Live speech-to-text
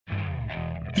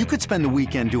You could spend the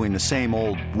weekend doing the same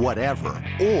old whatever,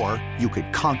 or you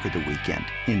could conquer the weekend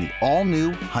in the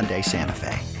all-new Hyundai Santa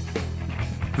Fe.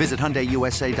 Visit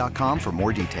HyundaiUSA.com for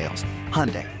more details.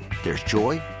 Hyundai, there's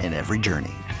joy in every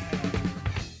journey.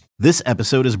 This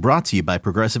episode is brought to you by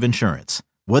Progressive Insurance.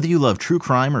 Whether you love true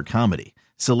crime or comedy,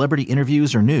 celebrity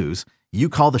interviews or news, you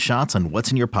call the shots on what's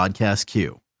in your podcast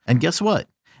queue. And guess what?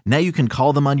 Now you can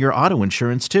call them on your auto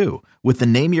insurance too with the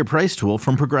Name Your Price tool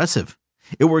from Progressive.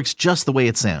 It works just the way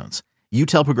it sounds. You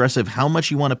tell Progressive how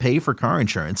much you want to pay for car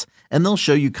insurance, and they'll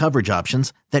show you coverage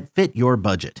options that fit your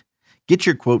budget. Get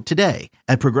your quote today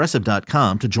at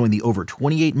Progressive.com to join the over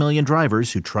 28 million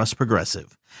drivers who trust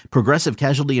Progressive. Progressive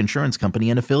Casualty Insurance Company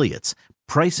and Affiliates.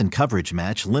 Price and coverage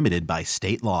match limited by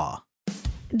state law.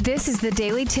 This is the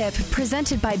Daily Tip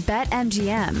presented by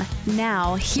BetMGM.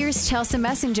 Now, here's Chelsea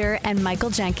Messenger and Michael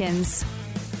Jenkins.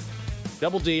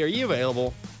 Double D, are you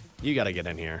available? You got to get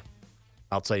in here.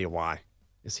 I'll tell you why.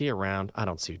 Is he around? I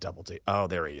don't see Double D. Oh,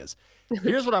 there he is.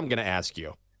 Here's what I'm going to ask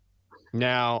you.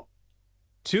 Now,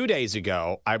 2 days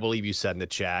ago, I believe you said in the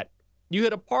chat, you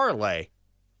hit a parlay,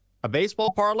 a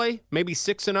baseball parlay, maybe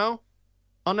 6-0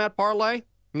 on that parlay.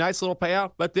 Nice little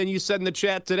payout. But then you said in the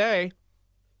chat today,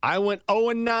 I went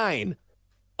 0-9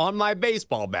 on my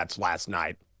baseball bets last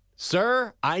night.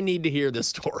 Sir, I need to hear this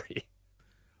story.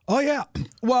 Oh, yeah.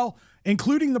 Well,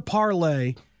 including the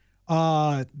parlay,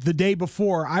 the day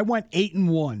before, I went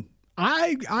 8-1.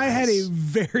 I had a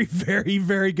very, very,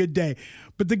 very good day.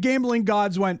 But the gambling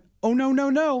gods went, oh,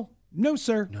 no,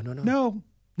 sir.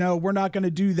 No, we're not going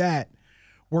to do that.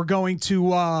 We're going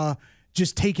to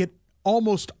just take it,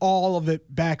 almost all of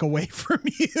it back away from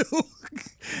you.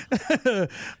 That's the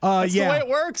way it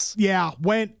works. Yeah,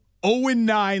 went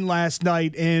 0-9 last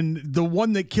night, and the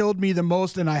one that killed me the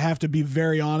most, and I have to be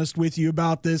very honest with you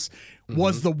about this,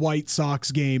 was the White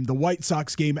Sox game. The White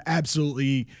Sox game,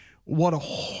 absolutely, what a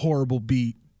horrible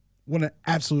beat. What an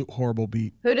absolute horrible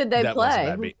beat. Who did they That play? wasn't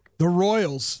bad beat. The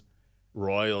Royals.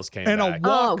 Royals came And back. a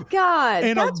walk. Oh, God.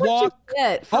 And That's a what walk. you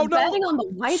get for Oh, no. betting on the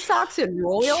White Sox and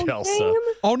Royals Chelsea. game?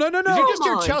 Oh, no. Did you just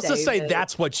hear Come on, Chelsea say David.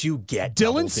 that's what you get?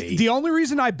 Dylan, Double D? the only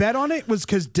reason I bet on it was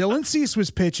because Dylan Cease was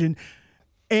pitching,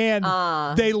 and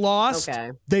they lost.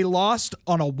 okay. They lost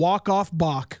on a walk-off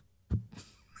balk.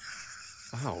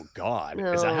 Oh, God.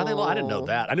 Is that how they lost? I didn't know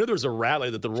that. I knew there was a rally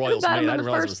that the Should Royals have bet made. I him in didn't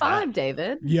the realize it first was five, that.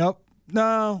 David. Yep.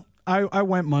 No, I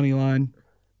went money line.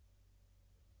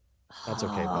 That's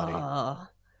okay, buddy.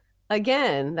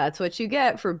 Again, that's what you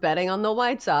get for betting on the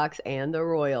White Sox and the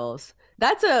Royals.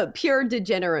 That's a pure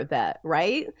degenerate bet,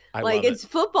 right? I Like, love it's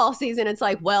football season. It's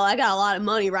like, well, I got a lot of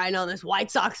money riding on this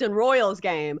White Sox and Royals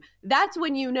game. That's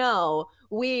when you know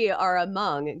we are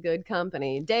among good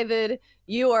company. David,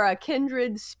 you are a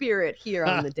kindred spirit here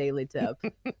on the Daily Tip.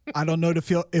 I don't know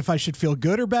if I should feel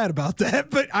good or bad about that,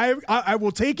 but I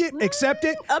will take it, accept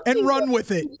it, Up to and you. run with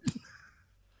it.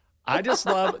 I just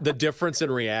love the difference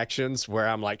in reactions where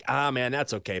I'm like, man,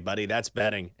 that's okay, buddy. That's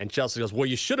betting. And Chelsea goes, well,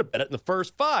 you should have bet it in the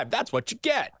first five. That's what you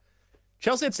get.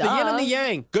 Chelsea, it's the yin and the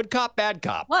yang. Good cop, bad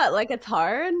cop. What? Like, it's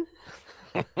hard?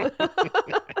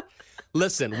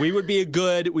 Listen, we would be a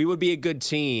good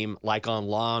team, like on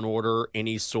Law and Order,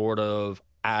 any sort of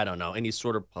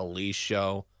police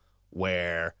show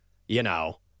where,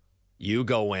 you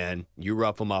go in, you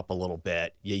rough them up a little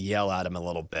bit, you yell at them a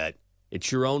little bit. It's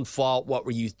your own fault. What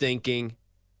were you thinking?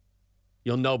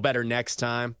 You'll know better next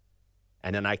time.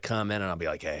 And then I come in and I'll be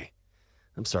like, hey,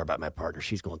 I'm sorry about my partner.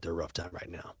 She's going through a rough time right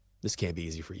now. This can't be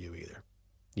easy for you either.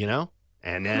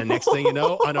 And then next thing you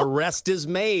know, an arrest is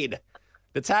made.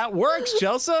 That's how it works,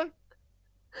 Chelsea.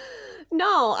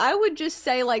 No, I would just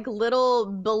say like little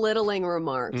belittling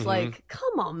remarks. Like,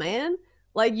 come on, man.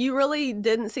 Like, you really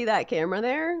didn't see that camera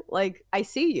there? Like, I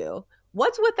see you.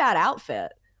 What's with that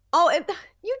outfit? Oh,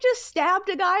 you just stabbed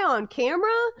a guy on camera?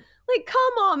 Like,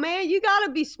 come on, man. You got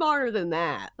to be smarter than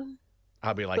that.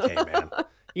 I'll be like, hey, man,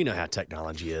 you know how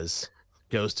technology is.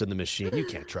 Goes to the machine. You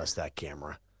can't trust that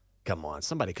camera. Come on.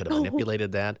 Somebody could have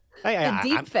manipulated that. Hey, A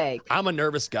deep fake. I'm a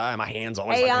nervous guy. My hand's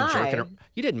always AI. like I'm jerking.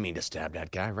 You didn't mean to stab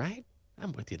that guy, right?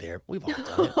 I'm with you there. We've all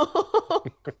done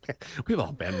it. We've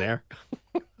all been there.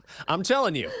 I'm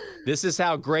telling you, this is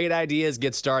how great ideas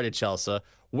get started, Chelsea.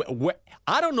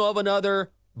 I don't know of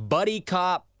another buddy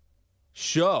cop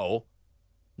show,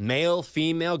 male,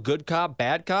 female, good cop,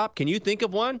 bad cop. Can you think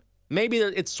of one? Maybe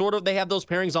it's sort of, they have those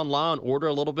pairings on Law and Order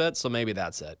a little bit, so maybe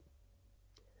that's it.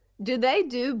 Do they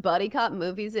do buddy cop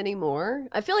movies anymore?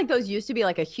 I feel like those used to be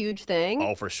like a huge thing.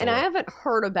 Oh, for sure. And I haven't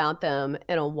heard about them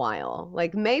in a while.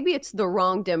 Like, maybe it's the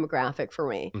wrong demographic for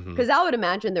me. Because I would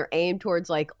imagine they're aimed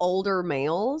towards like older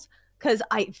males. because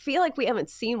I feel like we haven't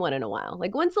seen one in a while.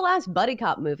 Like, when's the last buddy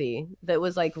cop movie that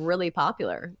was like really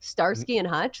popular? Starsky and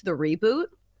Hutch, the reboot.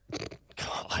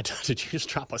 God, did you just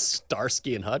drop a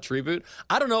Starsky and Hutch reboot?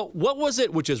 I don't know. What was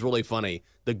it, which is really funny?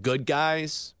 The Good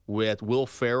Guys with Will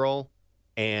Ferrell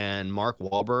and Mark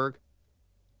Wahlberg.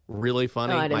 Really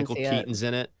funny. Michael Keaton's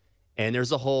in it. And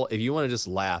there's a whole, if you want to just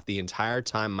laugh, the entire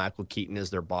time Michael Keaton is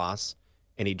their boss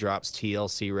and he drops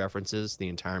TLC references the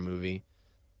entire movie.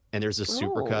 And there's a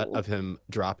supercut of him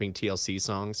dropping TLC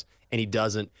songs. And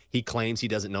he claims he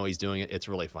doesn't know he's doing it. It's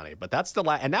really funny. But that's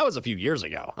and that was a few years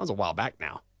ago. That was a while back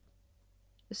now.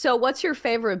 So what's your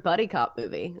favorite buddy cop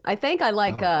movie? I think I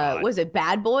like, was it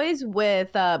Bad Boys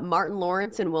with Martin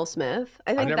Lawrence and Will Smith?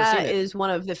 I think that is one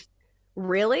of the...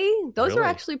 Really? Those are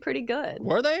actually pretty good.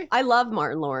 Were they? I love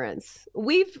Martin Lawrence.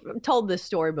 We've told this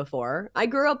story before. I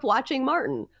grew up watching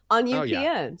Martin on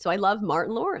UPN, so I love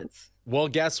Martin Lawrence. Well,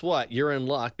 guess what? You're in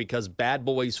luck because Bad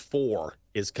Boys 4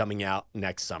 is coming out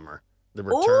next summer. The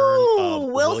return of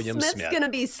William Smith. Smith's going to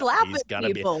be slapping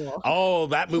people.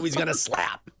 That movie's going to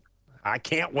slap. I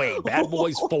can't wait. Bad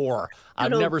Boys 4.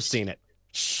 I've never seen it.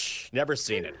 Never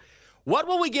seen it. What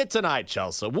will we get tonight,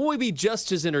 Chelsea? Will we be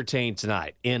just as entertained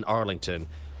tonight in Arlington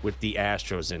with the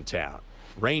Astros in town?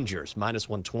 Rangers minus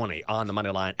 120 on the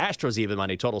money line. Astros even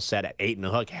money, total set at 8 and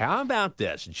a hook. How about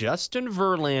this? Justin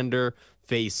Verlander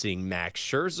facing Max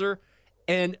Scherzer.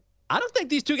 And I don't think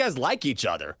these two guys like each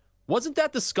other. Wasn't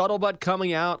that the scuttlebutt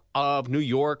coming out of New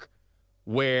York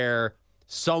where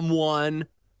someone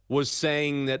was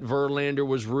saying that Verlander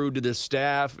was rude to the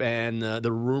staff and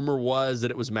the rumor was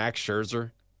that it was Max Scherzer?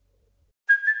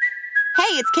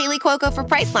 Hey, it's Kaylee Cuoco for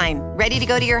Priceline. Ready to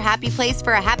go to your happy place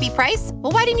for a happy price?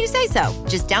 Well, why didn't you say so?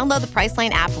 Just download the Priceline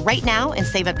app right now and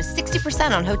save up to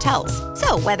 60% on hotels.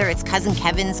 So whether it's Cousin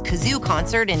Kevin's Kazoo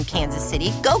Concert in Kansas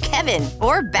City, go Kevin,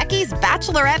 or Becky's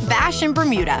Bachelorette Bash in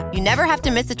Bermuda, you never have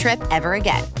to miss a trip ever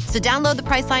again. So download the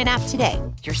Priceline app today.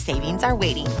 Your savings are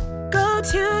waiting. Go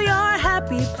to your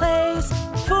happy place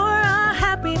for a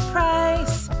happy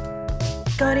price.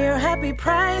 Go to your happy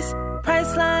price,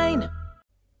 Priceline.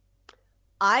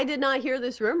 I did not hear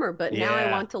this rumor, but now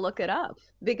I want to look it up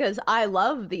because I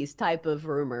love these type of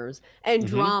rumors and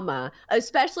drama,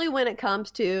 especially when it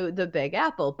comes to the Big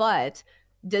Apple. But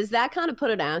does that kind of put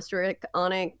an asterisk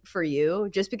on it for you?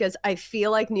 Just because I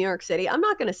feel like New York City, I'm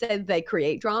not going to say they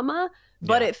create drama,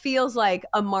 but it feels like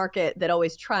a market that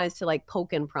always tries to like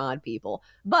poke and prod people.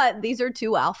 But these are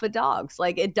two alpha dogs.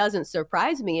 Like, it doesn't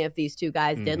surprise me if these two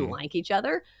guys didn't like each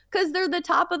other because they're the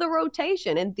top of the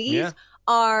rotation. And these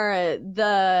are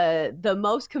the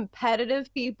most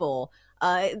competitive people.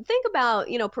 Think about,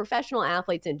 professional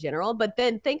athletes in general, but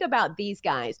then think about these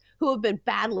guys who have been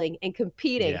battling and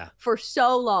competing for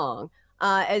so long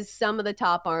as some of the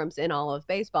top arms in all of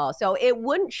baseball. So it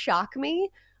wouldn't shock me.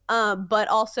 But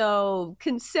also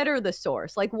consider the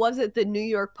source. Like, was it the New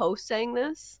York Post saying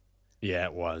this? Yeah,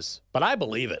 it was. But I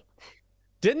believe it.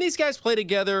 Didn't these guys play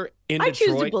together in Detroit? I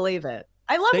choose to believe it.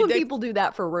 I love when people do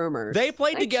that for rumors. They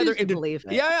played together in believe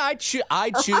it. Yeah, I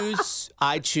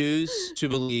choose to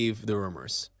believe the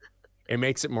rumors. It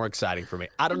makes it more exciting for me.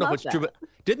 I don't know if it's true, but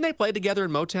didn't they play together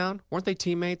in Motown? Weren't they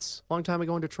teammates a long time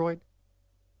ago in Detroit?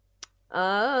 Or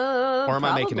am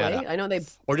I making that up? I know they.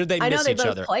 Or did they miss each other? I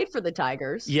know they both played for the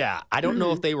Tigers. Yeah, I don't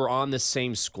know if they were on the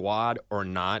same squad or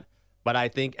not, but I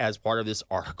think as part of this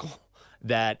article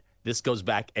that this goes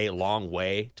back a long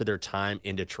way to their time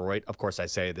in Detroit. Of course, I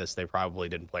say this, they probably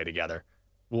didn't play together.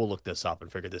 We'll look this up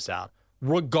and figure this out.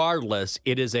 Regardless,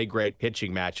 it is a great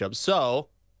pitching matchup. So,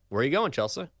 where are you going,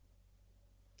 Chelsea?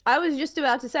 I was just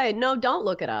about to say, no, don't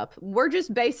look it up. We're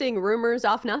just basing rumors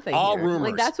off nothing. All here. Rumors.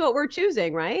 Like, that's what we're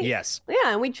choosing, right? Yes.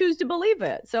 Yeah, and we choose to believe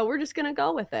it. So we're just going to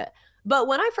go with it. But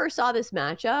when I first saw this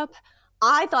matchup,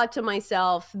 I thought to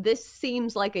myself, this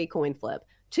seems like a coin flip.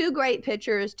 Two great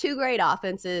pitchers, two great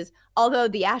offenses, although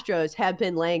the Astros have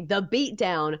been laying the beat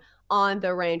down on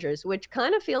the Rangers, which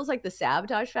kind of feels like the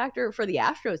sabotage factor for the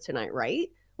Astros tonight, right?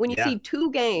 When you see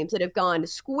two games that have gone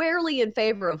squarely in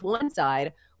favor of one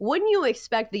side, wouldn't you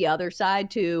expect the other side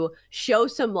to show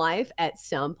some life at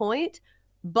some point?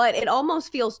 But it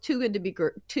almost feels too good to be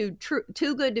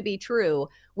too good to be true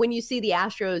when you see the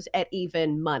Astros at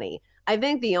even money. I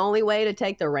think the only way to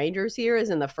take the Rangers here is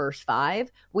in the first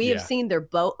 5. We have seen their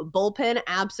bullpen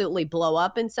absolutely blow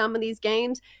up in some of these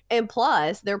games. And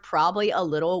plus, they're probably a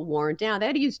little worn down. They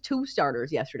had to use 2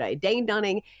 starters yesterday, Dane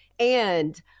Dunning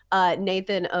and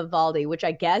Nathan Eovaldi, which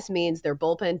I guess means their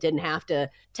bullpen didn't have to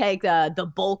take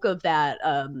the bulk of that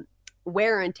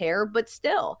wear and tear. But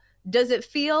still, does it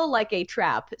feel like a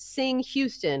trap seeing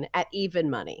Houston at even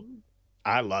money?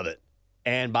 I love it.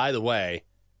 And by the way,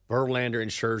 Verlander and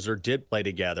Scherzer did play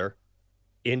together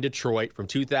in Detroit from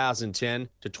 2010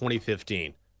 to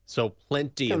 2015. So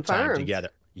plenty of time together.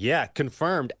 Yeah,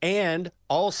 confirmed. And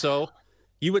also,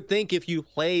 you would think if you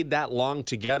played that long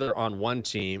together on one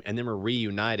team and then were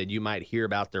reunited, you might hear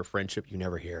about their friendship. You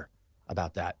never hear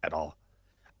about that at all.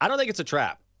 I don't think it's a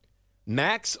trap.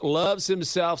 Max loves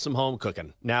himself some home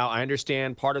cooking. Now, I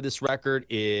understand part of this record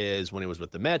is when he was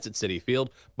with the Mets at Citi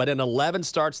Field, but in 11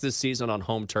 starts this season on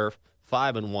home turf,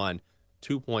 5-1,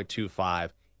 2.25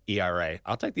 ERA.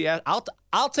 I'll take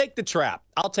the trap.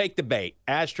 I'll take the bait.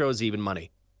 Astros even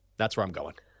money. That's where I'm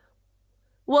going.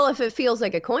 Well, if it feels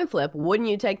like a coin flip, wouldn't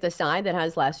you take the side that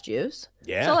has less juice?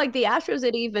 Yeah. So, like, the Astros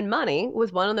at even money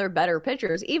with one of their better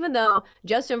pitchers, even though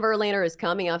Justin Verlander is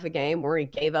coming off a game where he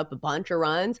gave up a bunch of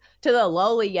runs to the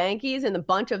lowly Yankees and a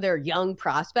bunch of their young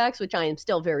prospects, which I am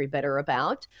still very bitter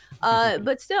about.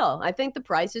 But still, I think the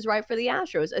price is right for the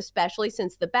Astros, especially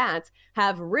since the bats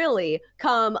have really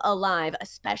come alive,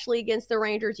 especially against the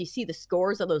Rangers. You see the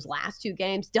scores of those last two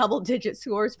games, double-digit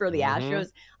scores for the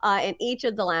Astros in each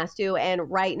of the last two. And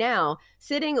right now,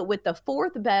 sitting with the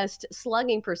fourth best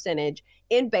slugging percentage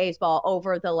in baseball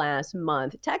over the last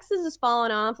month. Texas has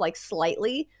fallen off like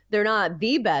slightly. They're not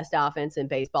the best offense in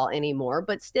baseball anymore,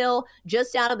 but still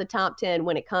just out of the top 10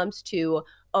 when it comes to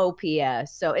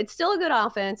OPS. So it's still a good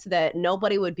offense that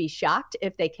nobody would be shocked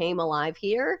if they came alive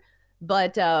here.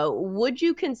 But would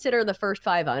you consider the first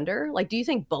five under? Like, do you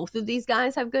think both of these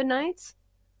guys have good nights?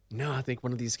 No, I think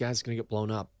one of these guys is going to get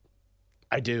blown up.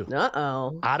 I do.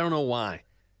 Uh-oh. I don't know why.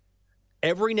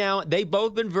 Every now, they've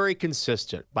both been very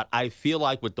consistent, but I feel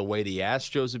like with the way the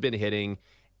Astros have been hitting,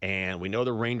 and we know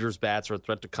the Rangers bats are a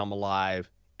threat to come alive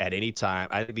at any time,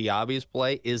 I think the obvious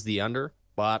play is the under,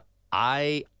 but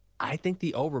I think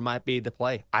the over might be the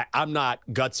play. I'm not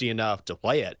gutsy enough to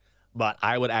play it, but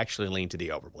I would actually lean to the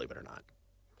over, believe it or not.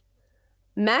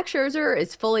 Max Scherzer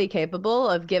is fully capable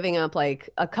of giving up like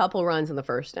a couple runs in the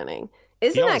first inning.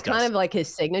 Isn't that kind of like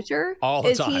his signature? All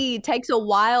the time. He takes a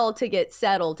while to get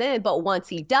settled in, but once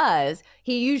he does,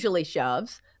 he usually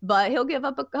shoves, but he'll give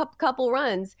up a couple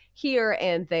runs here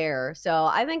and there. So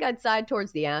I think I'd side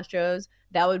towards the Astros.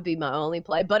 That would be my only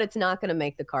play, but it's not going to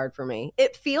make the card for me.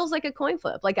 It feels like a coin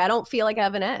flip. Like, I don't feel like I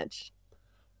have an edge.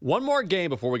 One more game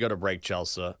before we go to break,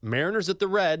 Chelsea. Mariners at the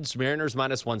Reds. Mariners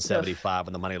minus 175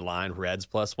 on the money line. Reds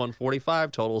plus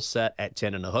 145. Total set at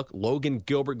 10 and a hook. Logan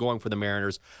Gilbert going for the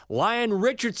Mariners. Lyon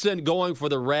Richardson going for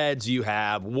the Reds. You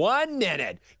have 1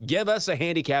 minute. Give us a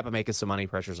handicap and make us some money.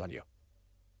 Pressure's on you.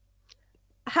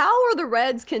 How are the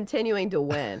Reds continuing to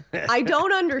win? I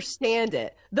don't understand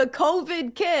it. The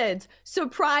COVID kids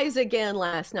surprise again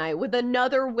last night with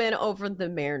another win over the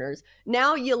Mariners.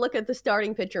 Now you look at the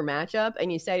starting pitcher matchup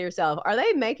and you say to yourself, are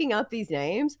they making up these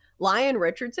names? Lyon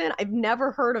Richardson? I've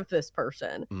never heard of this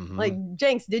person. Like,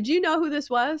 Jenks, did you know who this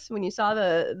was when you saw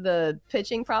the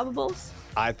pitching probables?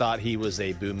 I thought he was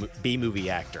a B-movie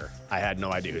actor. I had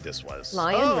no idea who this was.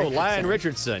 Lyon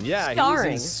Richardson. Yeah,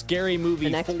 starring he was in Scary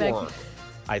Movie 4.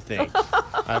 I think.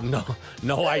 I have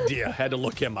no idea. Had to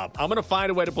look him up. I'm going to find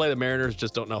a way to play the Mariners.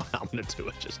 Just don't know how I'm going to do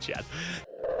it just yet.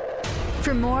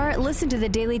 For more, listen to the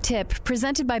Daily Tip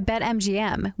presented by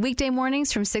BetMGM. Weekday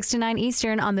mornings from 6 to 9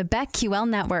 Eastern on the BetQL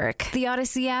network, the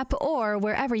Odyssey app, or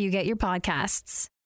wherever you get your podcasts.